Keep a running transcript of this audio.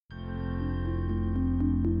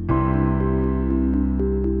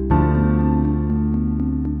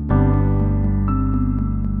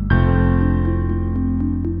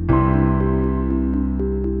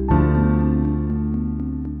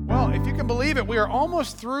believe it? We are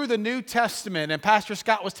almost through the New Testament, and Pastor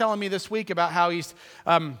Scott was telling me this week about how he's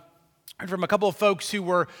heard from a couple of folks who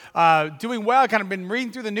were doing well, kind of been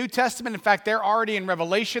reading through the New Testament. In fact, they're already in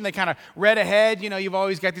Revelation. They kind of read ahead. You know, you've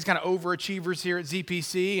always got these kind of overachievers here at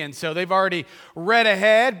ZPC, and so they've already read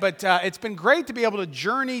ahead. But it's been great to be able to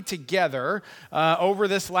journey together over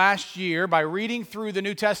this last year by reading through the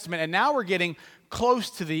New Testament, and now we're getting close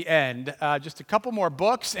to the end. Just a couple more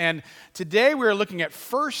books, and today we're looking at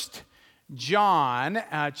 1 John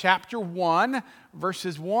chapter 1,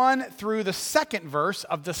 verses 1 through the second verse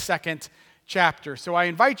of the second chapter. So I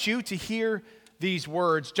invite you to hear these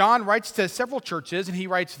words. John writes to several churches, and he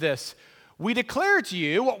writes this: "We declare to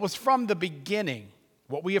you what was from the beginning,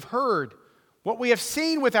 what we have heard, what we have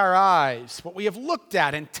seen with our eyes, what we have looked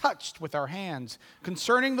at and touched with our hands,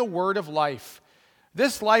 concerning the word of life.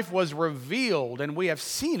 This life was revealed, and we have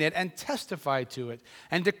seen it and testified to it,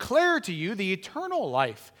 and declare to you the eternal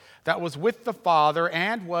life that was with the Father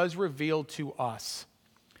and was revealed to us.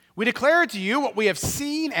 We declare to you what we have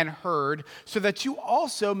seen and heard, so that you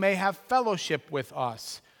also may have fellowship with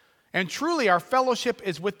us. And truly our fellowship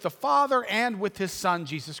is with the Father and with his Son,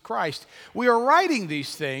 Jesus Christ. We are writing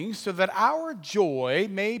these things so that our joy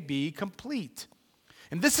may be complete.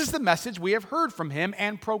 And this is the message we have heard from him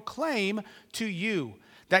and proclaim to you,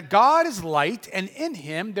 that God is light, and in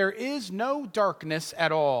him there is no darkness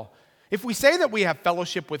at all. If we say that we have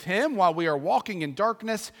fellowship with him while we are walking in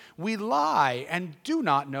darkness, we lie and do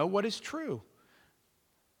not know what is true.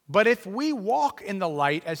 But if we walk in the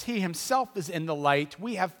light as he himself is in the light,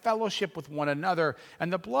 we have fellowship with one another,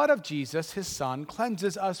 and the blood of Jesus, his Son,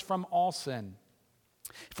 cleanses us from all sin.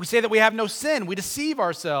 If we say that we have no sin, we deceive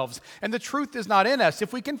ourselves, and the truth is not in us.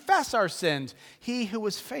 If we confess our sins, he who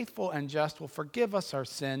is faithful and just will forgive us our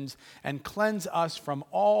sins and cleanse us from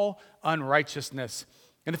all unrighteousness.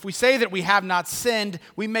 And if we say that we have not sinned,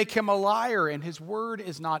 we make him a liar, and his word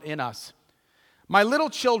is not in us. My little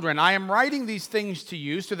children, I am writing these things to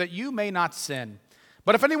you so that you may not sin.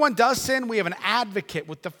 But if anyone does sin, we have an advocate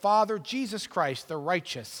with the Father, Jesus Christ, the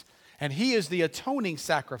righteous. And he is the atoning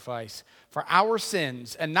sacrifice for our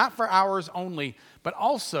sins, and not for ours only, but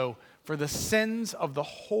also for the sins of the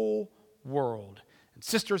whole world. And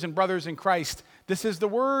sisters and brothers in Christ, this is the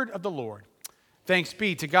word of the Lord. Thanks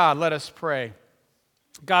be to God. Let us pray.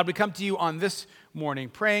 God, we come to you on this morning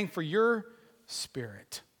praying for your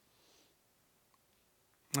Spirit.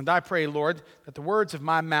 And I pray, Lord, that the words of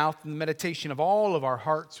my mouth and the meditation of all of our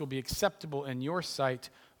hearts will be acceptable in your sight,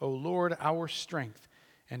 O Lord, our strength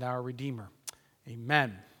and our Redeemer.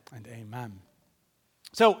 Amen and amen.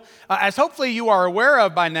 So, as hopefully you are aware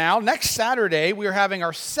of by now, next Saturday we are having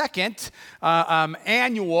our second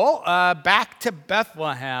annual Back to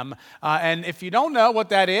Bethlehem. And if you don't know what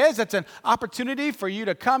that is, it's an opportunity for you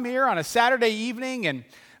to come here on a Saturday evening and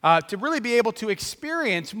to really be able to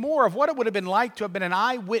experience more of what it would have been like to have been an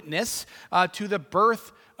eyewitness to the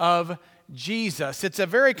birth of Jesus. It's a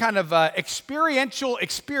very kind of experiential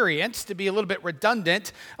experience, to be a little bit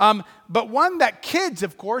redundant, but one that kids,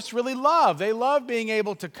 of course, really love. They love being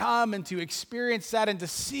able to come and to experience that and to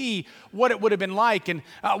see what it would have been like. And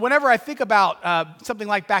whenever I think about something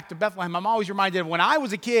like Back to Bethlehem, I'm always reminded of when I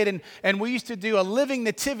was a kid and we used to do a living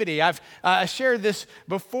nativity. I've shared this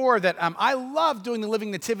before that I loved doing the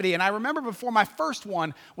living nativity. And I remember before my first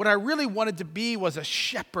one, what I really wanted to be was a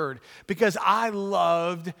shepherd because I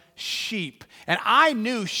loved sheep. And I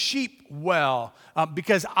knew sheep well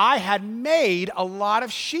because I had made a lot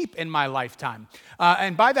of sheep in my lifetime.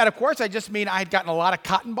 And by that, of course, I just mean I had gotten a lot of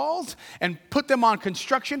cotton balls and put them on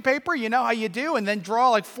construction paper, you know how you do, and then draw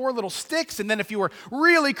like 4 little sticks. And then if you were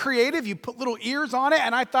really creative, you put little ears on it.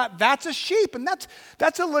 And I thought, that's a sheep, and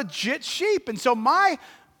that's a legit sheep. And so my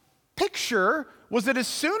picture was that as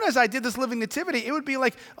soon as I did this living nativity, it would be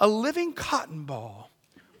like a living cotton ball.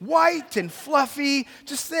 White and fluffy,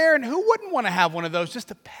 just there. And who wouldn't want to have one of those just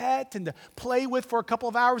to pet and to play with for a couple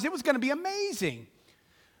of hours? It was going to be amazing.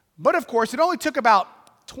 But of course, it only took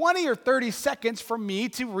about 20 or 30 seconds for me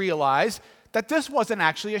to realize that this wasn't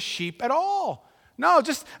actually a sheep at all. No,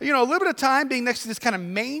 just, a little bit of time being next to this kind of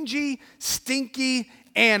mangy, stinky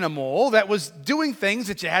animal that was doing things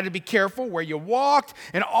that you had to be careful where you walked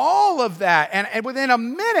and all of that. And within a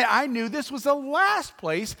minute, I knew this was the last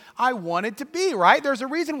place I wanted to be, right? There's a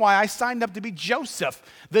reason why I signed up to be Joseph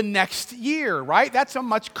the next year, right? That's a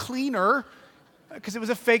much cleaner because it was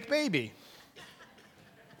a fake baby.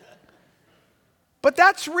 But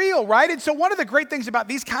that's real, right? And so one of the great things about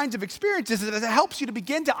these kinds of experiences is that it helps you to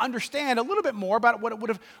begin to understand a little bit more about what it would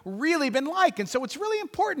have really been like. And so it's really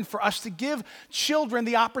important for us to give children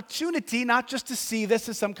the opportunity not just to see this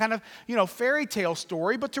as some kind of, fairy tale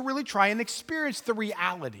story, but to really try and experience the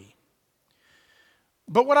reality.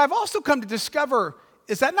 But what I've also come to discover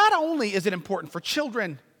is that not only is it important for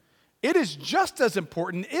children, it is just as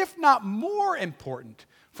important, if not more important,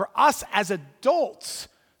 for us as adults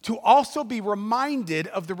to also be reminded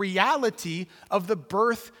of the reality of the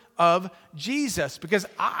birth of Jesus. Because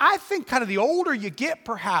I think kind of the older you get,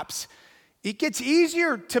 perhaps, it gets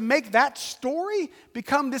easier to make that story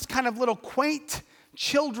become this kind of little quaint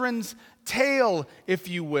children's tale, if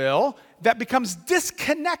you will, that becomes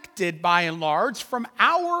disconnected by and large from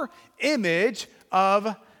our image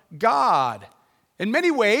of God. In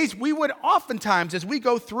many ways, we would oftentimes, as we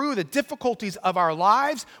go through the difficulties of our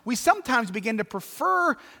lives, we sometimes begin to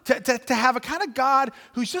prefer to have a kind of God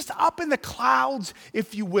who's just up in the clouds,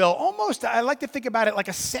 if you will. Almost, I like to think about it like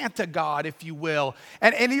a Santa God, if you will.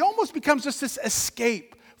 And he almost becomes just this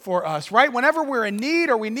escape for us, right? Whenever we're in need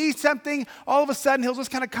or we need something, all of a sudden he'll just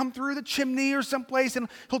kind of come through the chimney or someplace and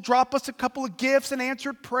he'll drop us a couple of gifts, an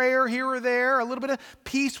answered prayer here or there, a little bit of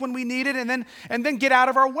peace when we need it, and then get out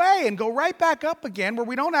of our way and go right back up again where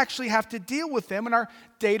we don't actually have to deal with them in our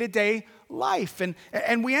day-to-day life.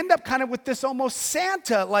 And we end up kind of with this almost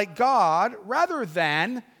Santa-like God rather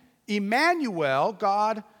than Emmanuel,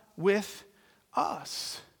 God with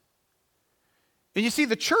us. And you see,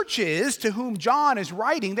 the churches to whom John is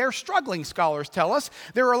writing, they're struggling, scholars tell us.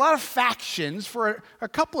 There are a lot of factions for a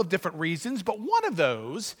couple of different reasons, but one of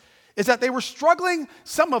those is that they were struggling,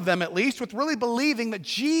 some of them at least, with really believing that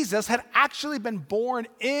Jesus had actually been born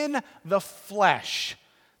in the flesh.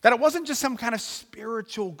 That it wasn't just some kind of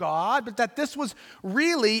spiritual God, but that this was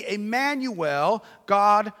really Emmanuel,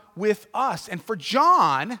 God with us. And for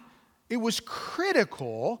John, it was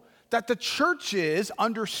critical that the churches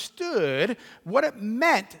understood what it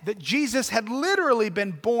meant that Jesus had literally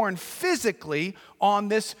been born physically on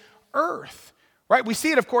this earth. Right? We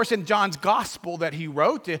see it, of course, in John's gospel that he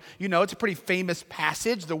wrote. You know, it's a pretty famous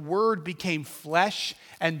passage. The Word became flesh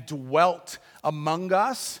and dwelt among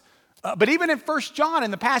us. But even in 1 John, in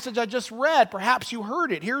the passage I just read, perhaps you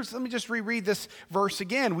heard it. Let me just reread this verse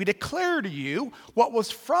again. We declare to you what was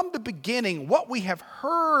from the beginning, what we have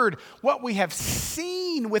heard, what we have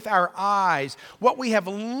seen with our eyes, what we have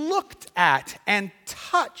looked at and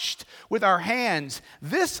touched with our hands.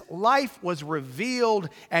 This life was revealed,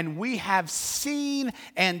 and we have seen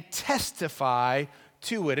and testify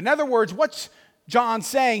to it. In other words, what's John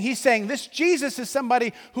saying? He's saying this Jesus is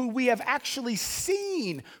somebody who we have actually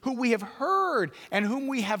seen, who we have heard, and whom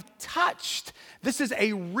we have touched. This is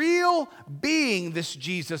a real being, this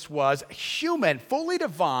Jesus was, human, fully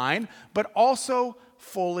divine, but also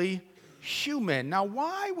fully human. Now,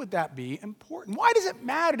 why would that be important? Why does it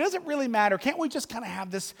matter? Does it really matter? Can't we just kind of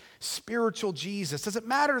have this spiritual Jesus? Does it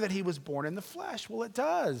matter that he was born in the flesh? Well, it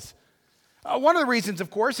does. One of the reasons, of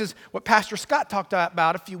course, is what Pastor Scott talked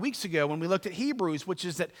about a few weeks ago when we looked at Hebrews, which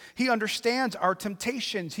is that he understands our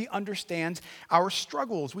temptations. He understands our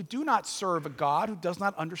struggles. We do not serve a God who does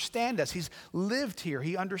not understand us. He's lived here.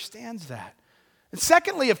 He understands that. And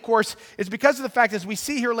secondly, of course, is because of the fact, as we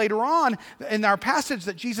see here later on in our passage,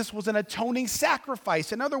 that Jesus was an atoning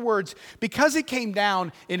sacrifice. In other words, because he came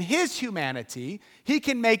down in his humanity, he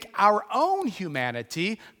can make our own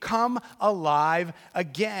humanity come alive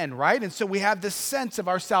again, right? And so we have this sense of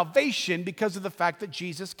our salvation because of the fact that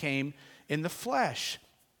Jesus came in the flesh.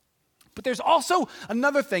 But there's also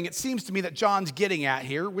another thing, it seems to me, that John's getting at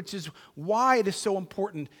here, which is why it is so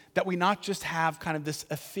important that we not just have kind of this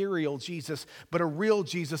ethereal Jesus, but a real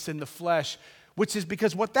Jesus in the flesh, which is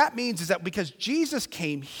because what that means is that because Jesus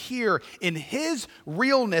came here in his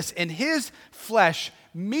realness, in his flesh,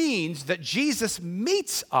 means that Jesus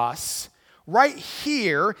meets us right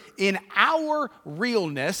here in our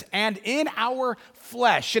realness and in our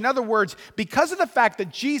flesh. In other words, because of the fact that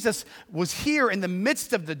Jesus was here in the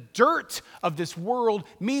midst of the dirt of this world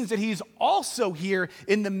means that he's also here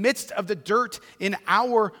in the midst of the dirt in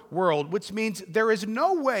our world, which means there is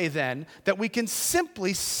no way then that we can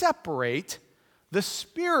simply separate the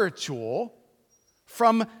spiritual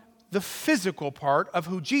from the physical part of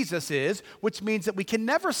who Jesus is, which means that we can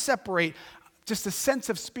never separate just a sense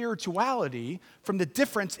of spirituality from the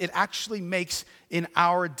difference it actually makes in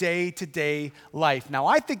our day-to-day life. Now,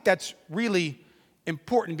 I think that's really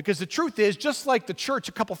important because the truth is, just like the church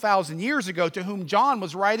a couple thousand years ago to whom John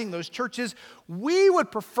was writing, those churches, we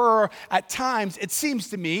would prefer at times, it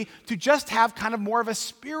seems to me, to just have kind of more of a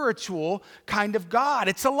spiritual kind of God.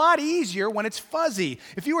 It's a lot easier when it's fuzzy.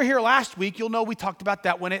 If you were here last week, you'll know we talked about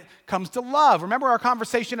that when it comes to love. Remember our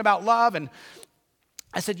conversation about love? And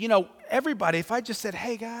I said, you know, everybody, if I just said,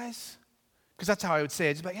 hey, guys, because that's how I would say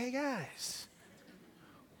it, just like, hey, guys,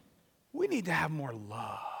 we need to have more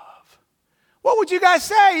love. What would you guys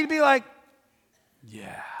say? You'd be like,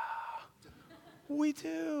 yeah. We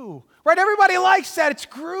do. Right? Everybody likes that. It's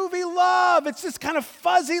groovy love. It's this kind of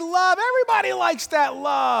fuzzy love. Everybody likes that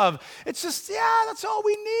love. It's just, yeah, that's all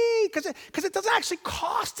we need because it doesn't actually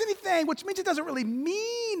cost anything, which means it doesn't really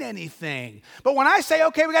mean anything. But when I say,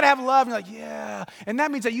 okay, we got to have love, you're like, yeah. And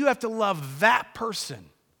that means that you have to love that person.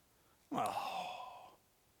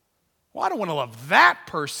 Well, I don't want to love that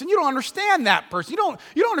person. You don't understand that person. You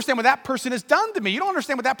don't understand what that person has done to me. You don't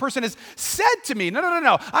understand what that person has said to me.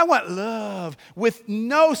 No. I want love with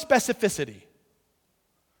no specificity.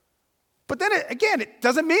 But then, it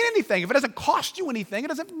doesn't mean anything. If it doesn't cost you anything, it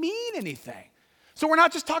doesn't mean anything. So we're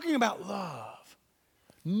not just talking about love,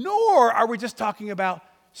 nor are we just talking about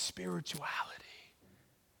spirituality.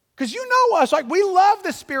 Because you know us, like we love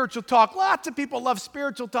the spiritual talk. Lots of people love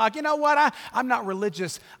spiritual talk. You know what? I'm not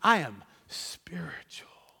religious. I am spiritual.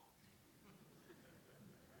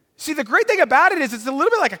 See, the great thing about it is it's a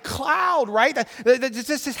little bit like a cloud, right? It's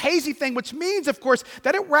just this hazy thing, which means, of course,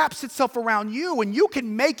 that it wraps itself around you and you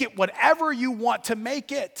can make it whatever you want to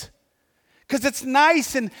make it. Because it's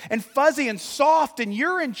nice and fuzzy and soft and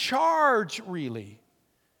you're in charge, really.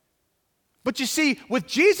 But you see, with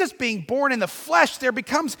Jesus being born in the flesh, it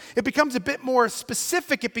becomes a bit more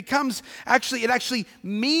specific. It actually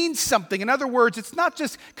means something. In other words, it's not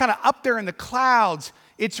just kind of up there in the clouds.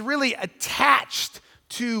 It's really attached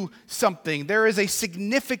to something. There is a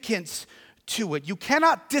significance to it. You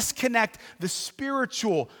cannot disconnect the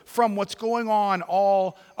spiritual from what's going on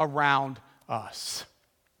all around us.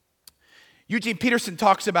 Eugene Peterson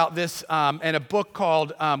talks about this in a book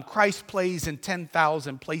called Christ Plays in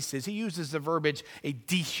 10,000 Places. He uses the verbiage, a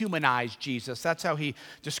dehumanized Jesus. That's how he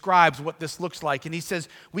describes what this looks like. And he says,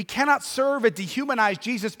 we cannot serve a dehumanized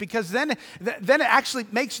Jesus because then it actually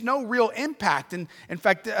makes no real impact. And in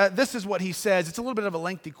fact, this is what he says. It's a little bit of a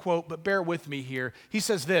lengthy quote, but bear with me here. He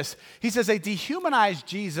says this. He says, a dehumanized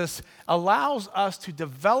Jesus allows us to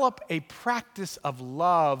develop a practice of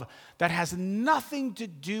love that has nothing to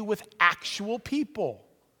do with actual people.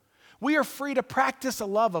 We are free to practice a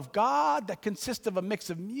love of God that consists of a mix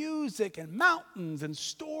of music and mountains and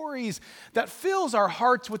stories that fills our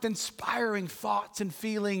hearts with inspiring thoughts and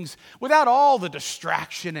feelings without all the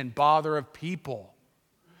distraction and bother of people.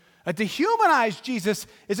 A dehumanized Jesus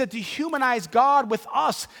is a dehumanized God with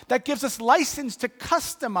us that gives us license to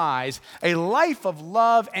customize a life of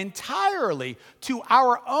love entirely to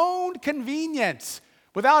our own convenience,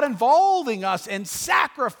 without involving us in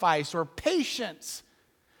sacrifice or patience.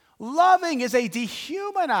 Loving a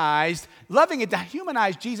dehumanized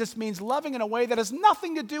Jesus means loving in a way that has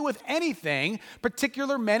nothing to do with anything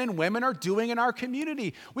particular men and women are doing in our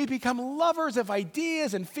community. We become lovers of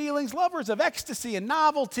ideas and feelings, lovers of ecstasy and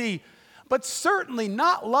novelty, but certainly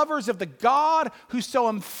not lovers of the God who so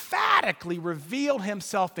emphatically revealed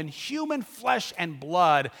himself in human flesh and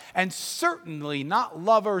blood, and certainly not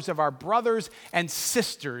lovers of our brothers and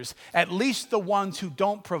sisters, at least the ones who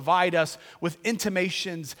don't provide us with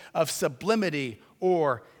intimations of sublimity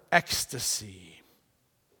or ecstasy.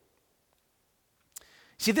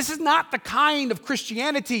 See, this is not the kind of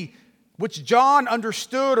Christianity which John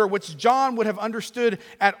understood or which John would have understood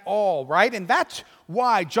at all, right? And that's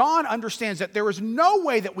why John understands that there is no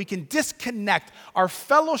way that we can disconnect our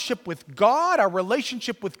fellowship with God, our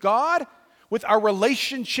relationship with God, with our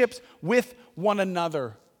relationships with one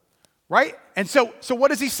another, right? And so what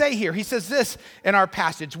does he say here? He says this in our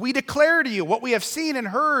passage, we declare to you what we have seen and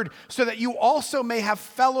heard so that you also may have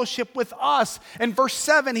fellowship with us. In verse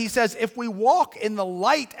 7, he says, if we walk in the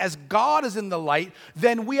light as God is in the light,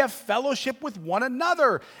 then we have fellowship with one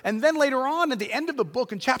another. And then later on at the end of the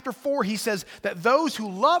book in chapter 4, he says that those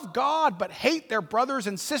who love God but hate their brothers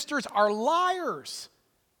and sisters are liars.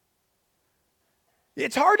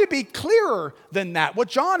 It's hard to be clearer than that. What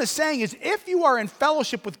John is saying is if you are in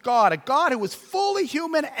fellowship with God, a God who is fully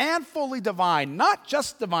human and fully divine, not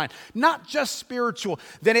just spiritual,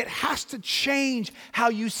 then it has to change how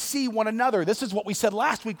you see one another. This is what we said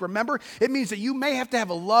last week, remember? It means that you may have to have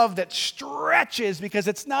a love that stretches because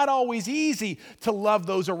it's not always easy to love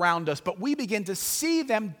those around us, but we begin to see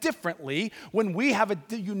them differently when we have a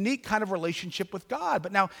unique kind of relationship with God.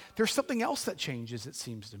 But now there's something else that changes, it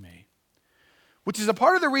seems to me, which is a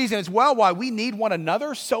part of the reason as well why we need one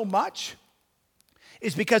another so much,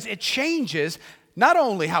 is because it changes not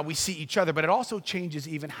only how we see each other, but it also changes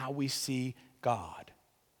even how we see God.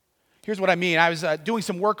 Here's what I mean. I was doing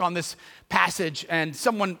some work on this passage, and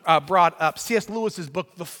someone brought up C.S. Lewis's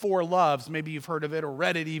book, The Four Loves. Maybe you've heard of it or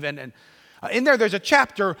read it even. And in there's a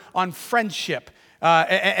chapter on friendship.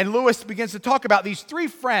 And Lewis begins to talk about these three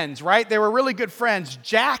friends, right? They were really good friends,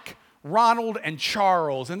 Jack, Ronald and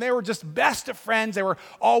Charles, and they were just best of friends. They were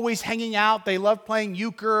always hanging out. They loved playing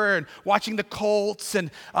euchre and watching the Colts, and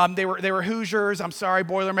they were Hoosiers. I'm sorry,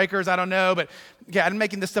 Boilermakers, I don't know, but yeah, I'm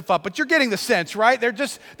making this stuff up, but you're getting the sense, right?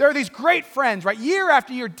 They're these great friends, right? Year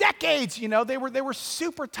after year, decades, they were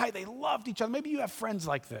super tight. They loved each other. Maybe you have friends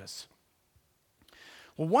like this.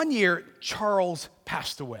 Well, one year, Charles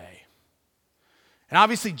passed away. And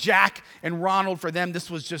obviously, Jack and Ronald, for them, this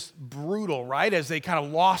was just brutal, right? As they kind of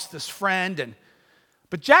lost this friend.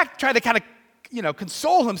 But Jack tried to kind of,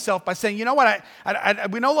 console himself by saying, you know what,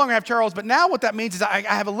 we no longer have Charles, but now what that means is I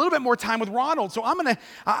have a little bit more time with Ronald. So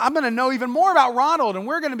I'm gonna know even more about Ronald, and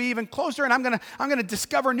we're gonna be even closer, and I'm gonna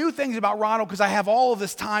discover new things about Ronald because I have all of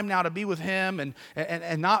this time now to be with him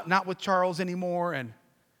and not with Charles anymore.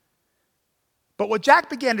 But what Jack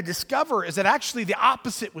began to discover is that actually the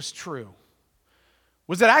opposite was true.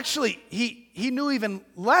 Was that actually he knew even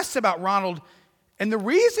less about Ronald. And the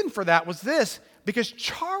reason for that was this, because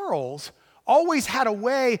Charles always had a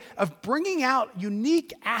way of bringing out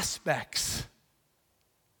unique aspects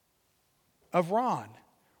of Ron,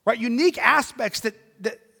 right? Unique aspects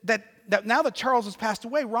that now that Charles has passed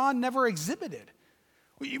away, Ron never exhibited.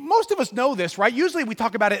 Most of us know this, right? Usually we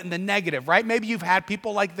talk about it in the negative, right? Maybe you've had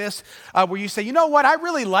people like this where you say, you know what, I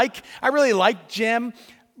really like Jim,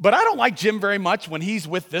 but I don't like Jim very much when he's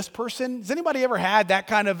with this person. Has anybody ever had that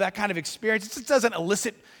kind of experience? It just doesn't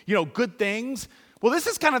elicit, good things. Well, this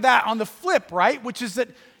is kind of that on the flip, right? Which is that,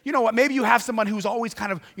 you know what, maybe you have someone who's always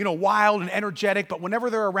kind of, wild and energetic, but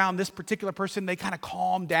whenever they're around this particular person, they kind of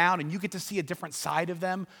calm down and you get to see a different side of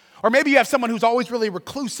them. Or maybe you have someone who's always really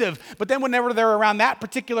reclusive, but then whenever they're around that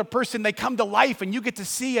particular person, they come to life and you get to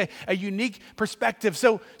see a unique perspective.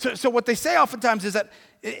 So what they say oftentimes is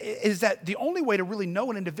that the only way to really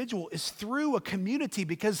know an individual is through a community,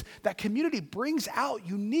 because that community brings out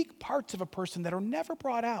unique parts of a person that are never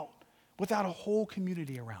brought out without a whole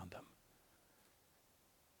community around them.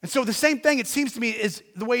 And so the same thing, it seems to me, is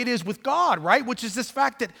the way it is with God, right? Which is this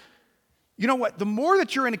fact that, you know what, the more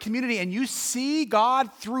that you're in a community and you see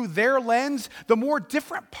God through their lens, the more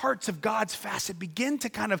different parts of God's facet begin to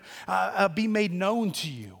kind of be made known to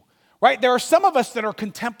you, right? There are some of us that are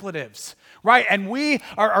contemplatives, right? And we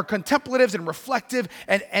are contemplatives and reflective,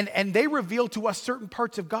 and they reveal to us certain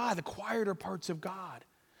parts of God, the quieter parts of God.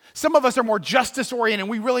 Some of us are more justice-oriented, and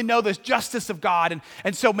we really know this justice of God.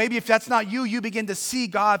 And so maybe if that's not you, you begin to see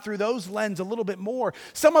God through those lenses a little bit more.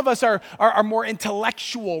 Some of us are more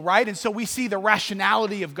intellectual, right? And so we see the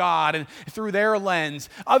rationality of God and through their lens.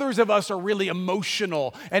 Others of us are really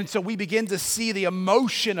emotional, and so we begin to see the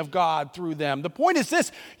emotion of God through them. The point is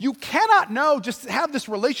this: you cannot just have this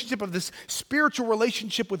relationship of this spiritual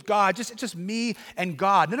relationship with God, just me and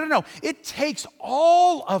God. No. It takes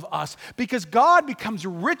all of us, because God becomes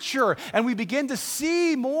richer and we begin to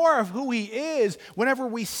see more of who he is whenever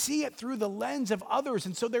we see it through the lens of others.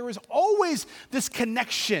 And so there is always this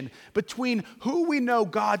connection between who we know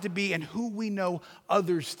God to be and who we know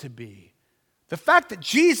others to be. The fact that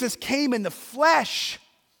Jesus came in the flesh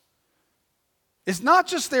is not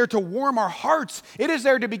just there to warm our hearts, it is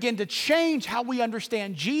there to begin to change how we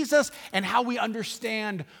understand Jesus and how we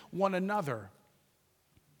understand one another.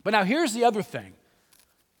 But now here's the other thing.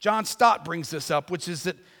 John Stott brings this up, which is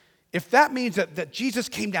that if that means that Jesus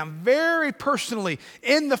came down very personally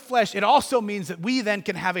in the flesh, it also means that we then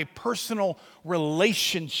can have a personal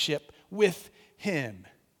relationship with him,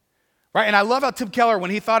 right? And I love how Tim Keller, when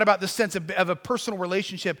he thought about this sense of a personal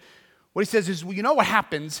relationship, what he says is, well, you know what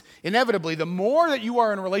happens? Inevitably, the more that you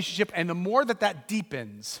are in a relationship and the more that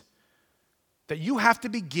deepens, that you have to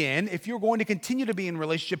begin, if you're going to continue to be in a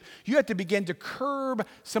relationship, you have to begin to curb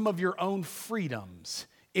some of your own freedoms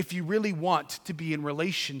if you really want to be in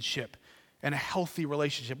relationship and a healthy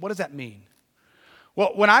relationship. What does that mean?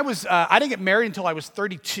 Well, when I didn't get married until I was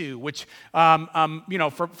 32, which,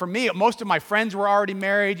 for me, most of my friends were already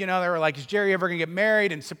married. They were like, is Jerry ever going to get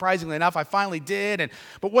married? And surprisingly enough, I finally did.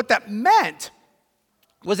 But what that meant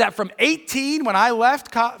was that from 18, when I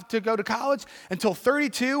left to go to college, until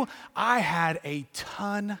 32, I had a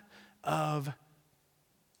ton of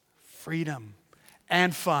freedom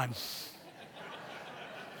and fun.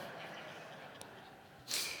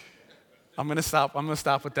 I'm going to stop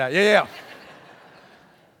with that. Yeah.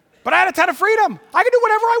 But I had a ton of freedom. I could do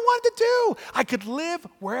whatever I wanted to do. I could live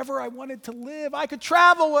wherever I wanted to live. I could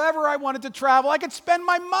travel wherever I wanted to travel. I could spend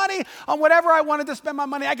my money on whatever I wanted to spend my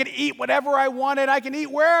money. I could eat whatever I wanted. I could eat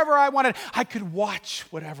wherever I wanted. I could watch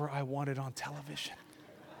whatever I wanted on television.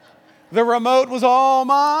 The remote was all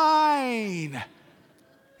mine.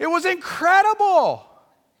 It was incredible.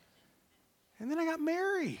 And then I got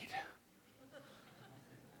married.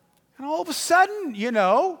 And all of a sudden,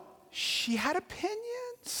 she had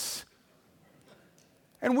opinions.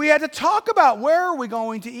 And we had to talk about where are we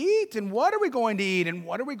going to eat and what are we going to eat and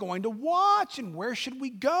what are we going to watch and where should we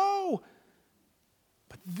go.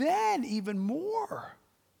 But then even more,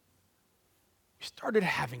 we started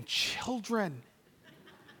having children.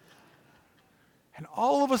 And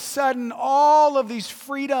all of a sudden, all of these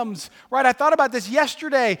freedoms, right? I thought about this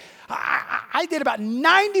yesterday. I did about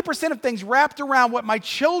 90% of things wrapped around what my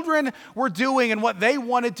children were doing and what they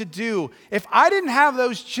wanted to do. If I didn't have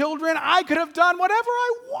those children, I could have done whatever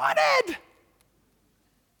I wanted.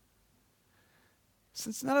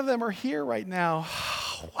 Since none of them are here right now,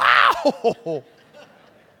 wow!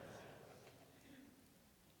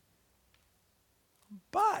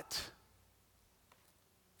 But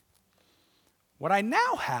what I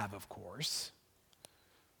now have, of course,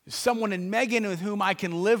 is someone in Megan with whom I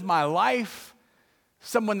can live my life,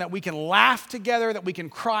 someone that we can laugh together, that we can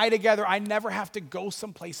cry together. I never have to go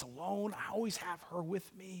someplace alone. I always have her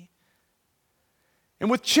with me. And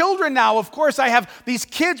with children now, of course, I have these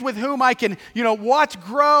kids with whom I can, watch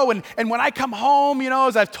grow. And when I come home,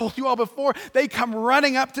 as I've told you all before, they come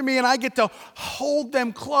running up to me and I get to hold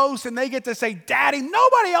them close and they get to say, Daddy.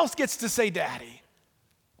 Nobody else gets to say Daddy.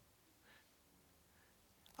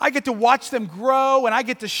 I get to watch them grow and I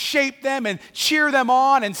get to shape them and cheer them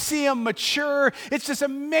on and see them mature. It's this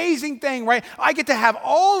amazing thing, right? I get to have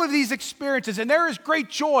all of these experiences and there is great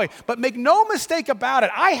joy, but make no mistake about it.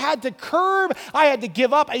 I had to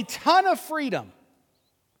give up a ton of freedom.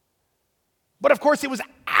 But of course, it was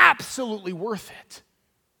absolutely worth it.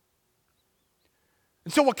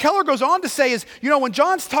 And so what Keller goes on to say is, when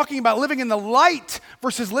John's talking about living in the light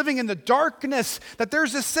versus living in the darkness, that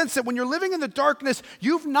there's this sense that when you're living in the darkness,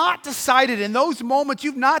 you've not decided in those moments,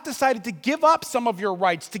 you've not decided to give up some of your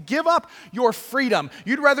rights, to give up your freedom.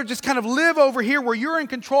 You'd rather just kind of live over here where you're in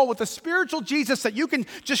control with a spiritual Jesus that you can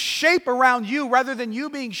just shape around you rather than you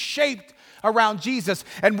being shaped around Jesus.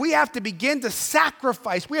 And we have to begin to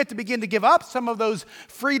sacrifice. We have to begin to give up some of those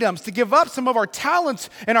freedoms, to give up some of our talents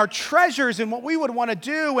and our treasures and what we would want to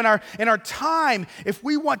do in our time if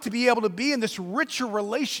we want to be able to be in this richer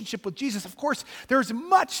relationship with Jesus. Of course, there's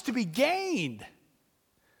much to be gained.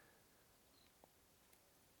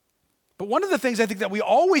 But one of the things I think that we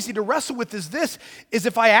always need to wrestle with is this, is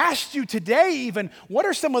if I asked you today even, what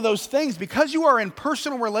are some of those things, because you are in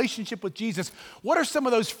personal relationship with Jesus, what are some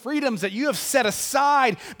of those freedoms that you have set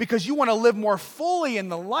aside because you want to live more fully in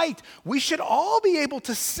the light? We should all be able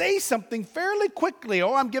to say something fairly quickly.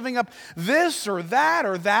 Oh, I'm giving up this or that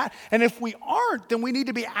or that. And if we aren't, then we need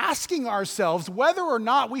to be asking ourselves whether or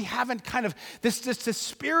not we haven't kind of this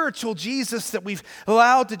spiritual Jesus that we've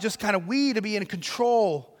allowed to just kind of to be in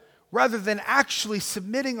control, rather than actually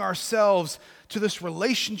submitting ourselves to this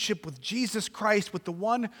relationship with Jesus Christ, with the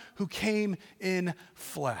one who came in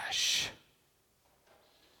flesh.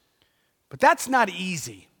 But that's not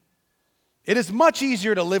easy. It is much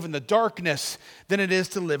easier to live in the darkness than it is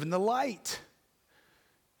to live in the light.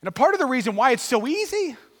 And a part of the reason why it's so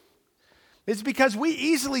easy is because we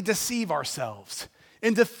easily deceive ourselves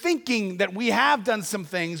into thinking that we have done some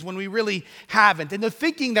things when we really haven't, into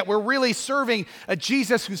thinking that we're really serving a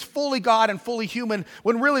Jesus who's fully God and fully human,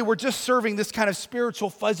 when really we're just serving this kind of spiritual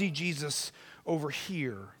fuzzy Jesus over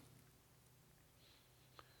here.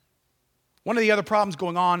 One of the other problems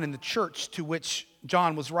going on in the church to which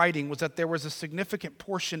John was writing was that there was a significant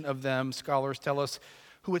portion of them, scholars tell us,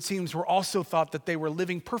 who it seems were also thought that they were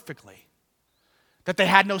living perfectly, that they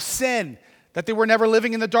had no sin, that they were never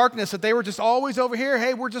living in the darkness, that they were just always over here.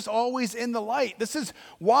 Hey, we're just always in the light. This is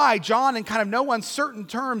why John, in kind of no uncertain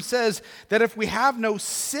terms, says that if we have no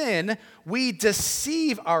sin, we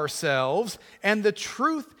deceive ourselves, and the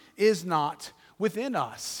truth is not within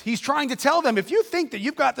us. He's trying to tell them, if you think that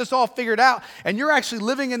you've got this all figured out, and you're actually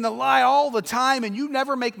living in the lie all the time, and you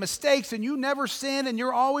never make mistakes, and you never sin, and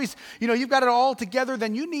you're always, you've got it all together,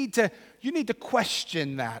 then you need to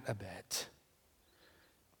question that a bit.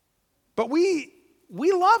 But we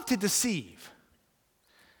love to deceive.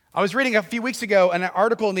 I was reading a few weeks ago an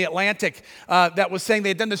article in The Atlantic that was saying they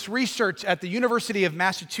had done this research at the University of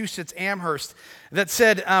Massachusetts Amherst that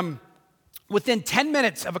said within 10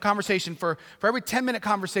 minutes of a conversation, for every 10-minute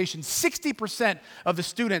conversation, 60% of the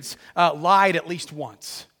students lied at least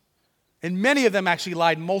once. And many of them actually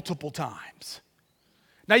lied multiple times.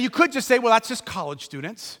 Now you could just say, well, that's just college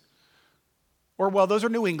students. Or, well, those are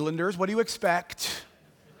New Englanders. What do you expect?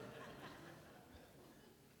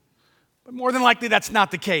 But more than likely, that's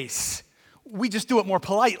not the case. We just do it more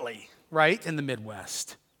politely, right, in the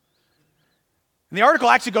Midwest. And the article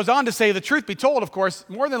actually goes on to say, the truth be told, of course,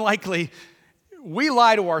 more than likely, we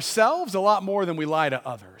lie to ourselves a lot more than we lie to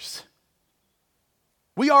others.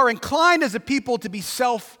 We are inclined as a people to be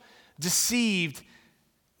self-deceived.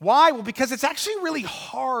 Why? Well, because it's actually really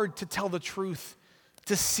hard to tell the truth,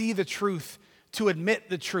 to see the truth, to admit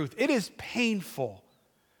the truth. It is painful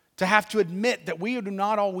to have to admit that we do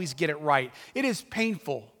not always get it right. It is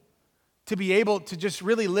painful to be able to just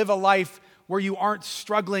really live a life where you aren't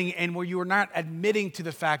struggling and where you are not admitting to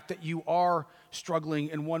the fact that you are struggling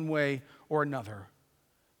in one way or another.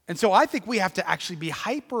 And so I think we have to actually be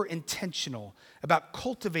hyper intentional about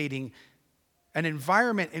cultivating an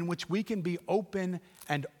environment in which we can be open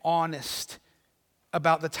and honest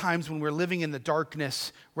about the times when we're living in the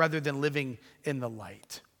darkness rather than living in the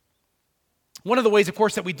light. One of the ways, of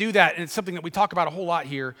course, that we do that, and it's something that we talk about a whole lot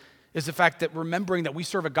here, is the fact that remembering that we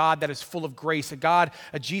serve a God that is full of grace, a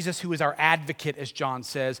Jesus who is our advocate, as John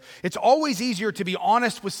says. It's always easier to be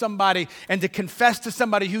honest with somebody and to confess to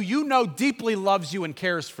somebody who you know deeply loves you and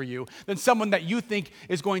cares for you than someone that you think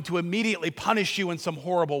is going to immediately punish you in some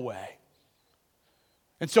horrible way.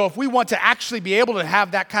 And so if we want to actually be able to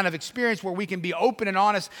have that kind of experience where we can be open and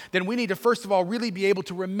honest, then we need to first of all really be able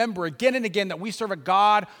to remember again and again that we serve a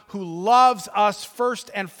God who loves us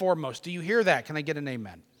first and foremost. Do you hear that? Can I get an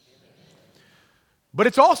amen? But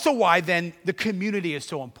it's also why then the community is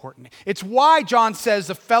so important. It's why John says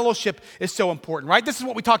the fellowship is so important, right? This is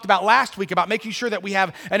what we talked about last week about making sure that we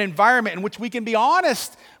have an environment in which we can be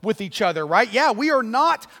honest with each other, right? Yeah, we are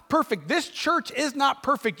not perfect. This church is not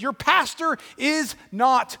perfect. Your pastor is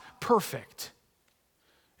not perfect.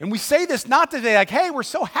 And we say this not today like, hey, we're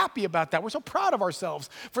so happy about that. We're so proud of ourselves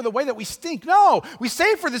for the way that we stink. No, we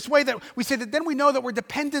say for this way that we say that then we know that we're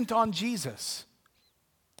dependent on Jesus.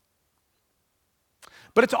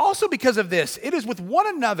 But it's also because of this. It is with one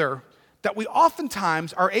another that we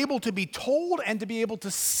oftentimes are able to be told and to be able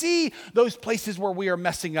to see those places where we are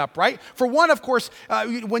messing up, right? For one, of course,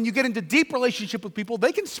 when you get into deep relationship with people,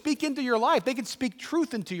 they can speak into your life. They can speak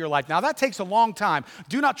truth into your life. Now, that takes a long time.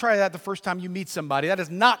 Do not try that the first time you meet somebody. That is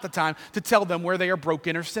not the time to tell them where they are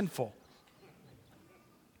broken or sinful.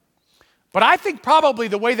 But I think probably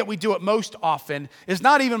the way that we do it most often is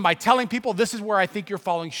not even by telling people this is where I think you're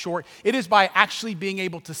falling short. It is by actually being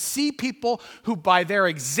able to see people who by their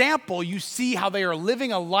example, you see how they are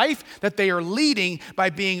living a life that they are leading by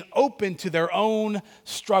being open to their own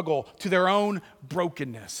struggle, to their own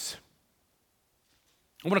brokenness.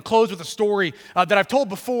 I want to close with a story that I've told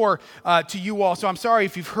before to you all, so I'm sorry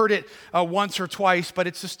if you've heard it once or twice, but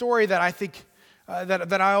it's a story that I think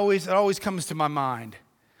that always comes to my mind.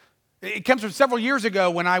 It comes from several years ago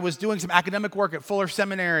when I was doing some academic work at Fuller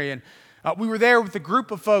Seminary, and we were there with a group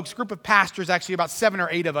of folks, group of pastors, actually about 7 or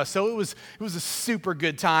 8 of us. So it was a super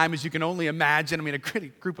good time, as you can only imagine. I mean, a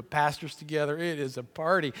great group of pastors together, it is a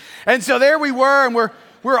party. And so there we were, and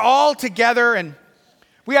we're all together, and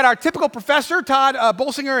we had our typical professor, Todd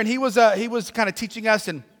Bolsinger, and he was kind of teaching us.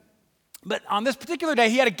 But on this particular day,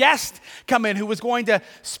 he had a guest come in who was going to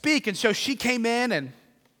speak, and so she came in and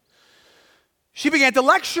she began to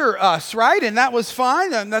lecture us, right? And that was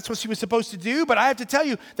fine, and that's what she was supposed to do. But I have to tell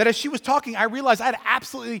you that as she was talking, I realized I had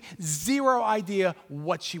absolutely zero idea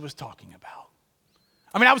what she was talking about.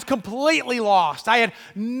 I mean, I was completely lost. I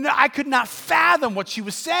could not fathom what she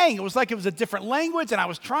was saying. It was like it was a different language, and I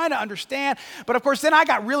was trying to understand. But of course, then I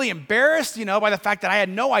got really embarrassed, by the fact that I had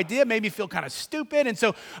no idea. It made me feel kind of stupid. And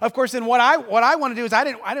so, of course, then what I want to do is I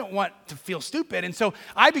didn't want to feel stupid. And so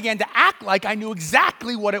I began to act like I knew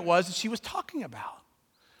exactly what it was that she was talking about,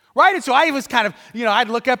 right? And so I was kind of, I'd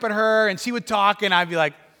look up at her, and she would talk, and I'd be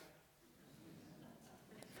like,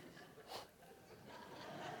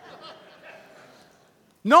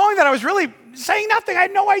 knowing that I was really saying nothing. I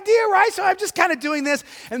had no idea, right? So I'm just kind of doing this.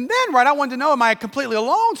 And then, right, I wanted to know, am I completely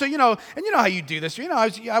alone? So, and you know how you do this.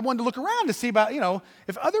 I wanted to look around to see about,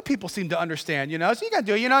 if other people seem to understand, So you got to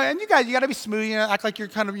do it, and you got to be smooth, act like you're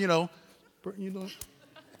kind of, And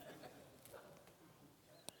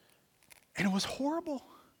it was horrible.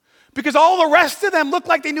 Because all the rest of them looked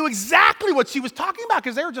like they knew exactly what she was talking about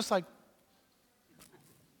because they were just like,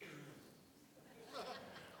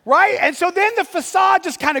 right? And so then the facade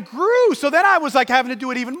just kind of grew. So then I was like having to do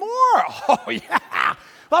it even more. Oh, yeah.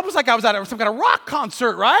 Well, it was like I was at some kind of rock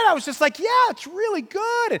concert, right? I was just like, yeah, it's really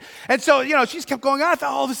good. And so, she just kept going on. I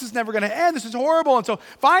thought, this is never going to end. This is horrible. And so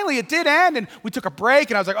finally it did end, and we took a break,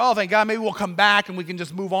 and I was like, oh, thank God, maybe we'll come back and we can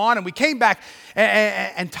just move on. And we came back,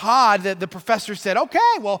 and Todd, the professor, said, okay,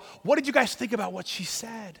 well, what did you guys think about what she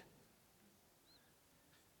said?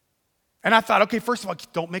 And I thought, okay, first of all,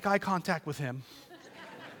 don't make eye contact with him.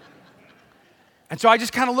 And so I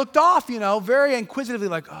just kind of looked off, very inquisitively,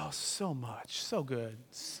 like, oh, so much, so good,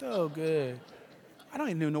 so good. I don't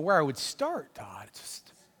even know where I would start, Todd.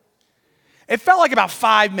 It felt like about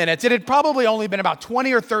 5 minutes. It had probably only been about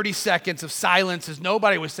 20 or 30 seconds of silence as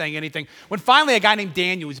nobody was saying anything. When finally a guy named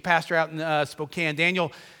Daniel, he's a pastor out in Spokane,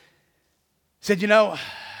 Daniel said, Todd,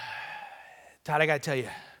 I got to tell you,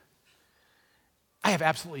 I have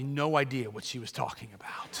absolutely no idea what she was talking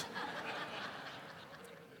about.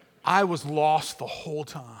 I was lost the whole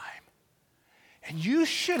time. And we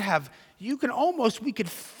could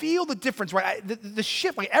feel the difference, right? The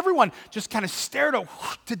shift, like everyone just kind of stared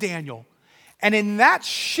to Daniel. And in that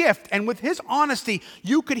shift, and with his honesty,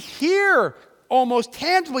 you could hear almost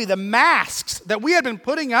tangibly the masks that we had been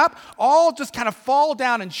putting up all just kind of fall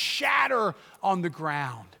down and shatter on the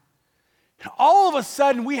ground. And all of a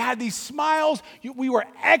sudden, we had these smiles. We were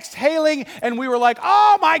exhaling, and we were like,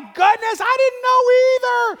 oh my goodness, I didn't know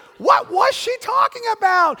either. What was she talking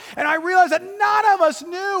about? And I realized that none of us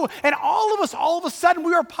knew. And all of a sudden,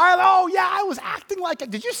 we were piling, oh yeah, I was acting like it.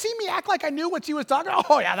 Did you see me act like I knew what she was talking about?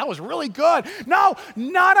 Oh yeah, that was really good. No,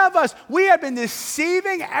 none of us. We had been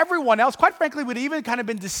deceiving everyone else. Quite frankly, we'd even kind of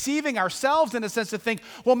been deceiving ourselves in a sense to think,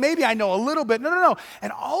 well, maybe I know a little bit. No.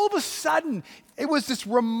 And all of a sudden, it was this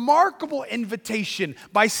remarkable invitation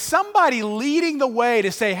by somebody leading the way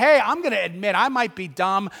to say, hey, I'm going to admit I might be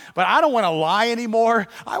dumb, but I don't want to lie anymore.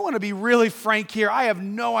 I want to be really frank here. I have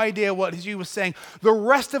no idea what he was saying. The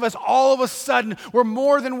rest of us, all of a sudden, were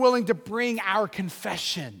more than willing to bring our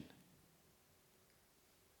confession.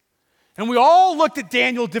 And we all looked at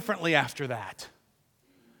Daniel differently after that.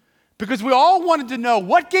 Because we all wanted to know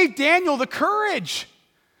what gave Daniel the courage.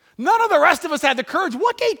 None of the rest of us had the courage.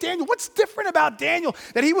 What gave Daniel? What's different about Daniel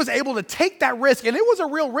that he was able to take that risk? And it was a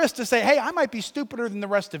real risk to say, hey, I might be stupider than the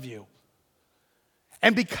rest of you.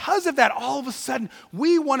 And because of that, all of a sudden,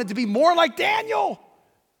 we wanted to be more like Daniel.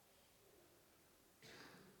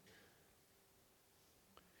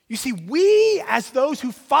 You see, we as those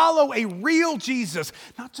who follow a real Jesus,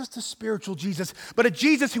 not just a spiritual Jesus, but a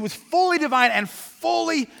Jesus who is fully divine and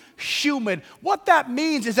fully human. What that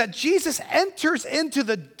means is that Jesus enters into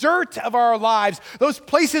the dirt of our lives, those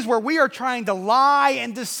places where we are trying to lie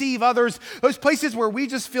and deceive others, those places where we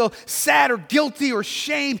just feel sad or guilty or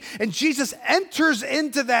shamed, and Jesus enters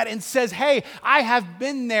into that and says, hey, I have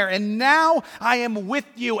been there, and now I am with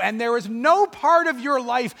you, and there is no part of your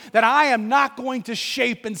life that I am not going to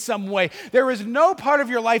shape in some way. There is no part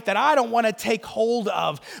of your life that I don't want to take hold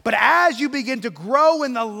of. But as you begin to grow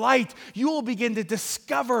in the light, you will begin to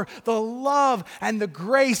discover the love and the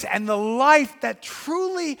grace and the life that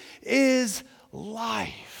truly is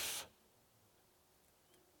life.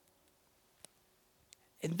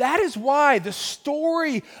 And that is why the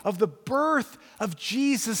story of the birth of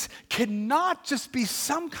Jesus cannot just be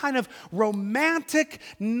some kind of romantic,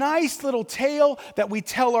 nice little tale that we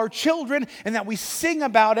tell our children and that we sing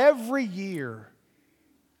about every year.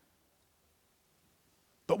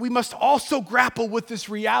 But we must also grapple with this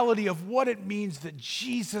reality of what it means that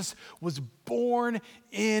Jesus was born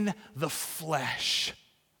in the flesh.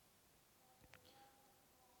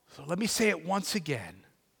 So let me say it once again.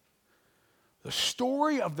 The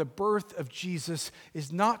story of the birth of Jesus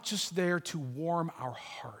is not just there to warm our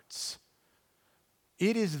hearts.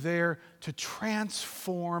 It is there to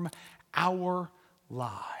transform our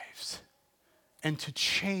lives and to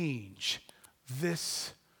change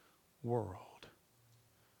this world.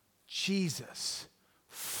 Jesus,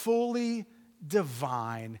 fully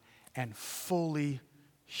divine and fully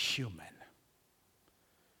human.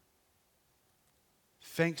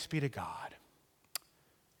 Thanks be to God.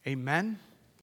 Amen.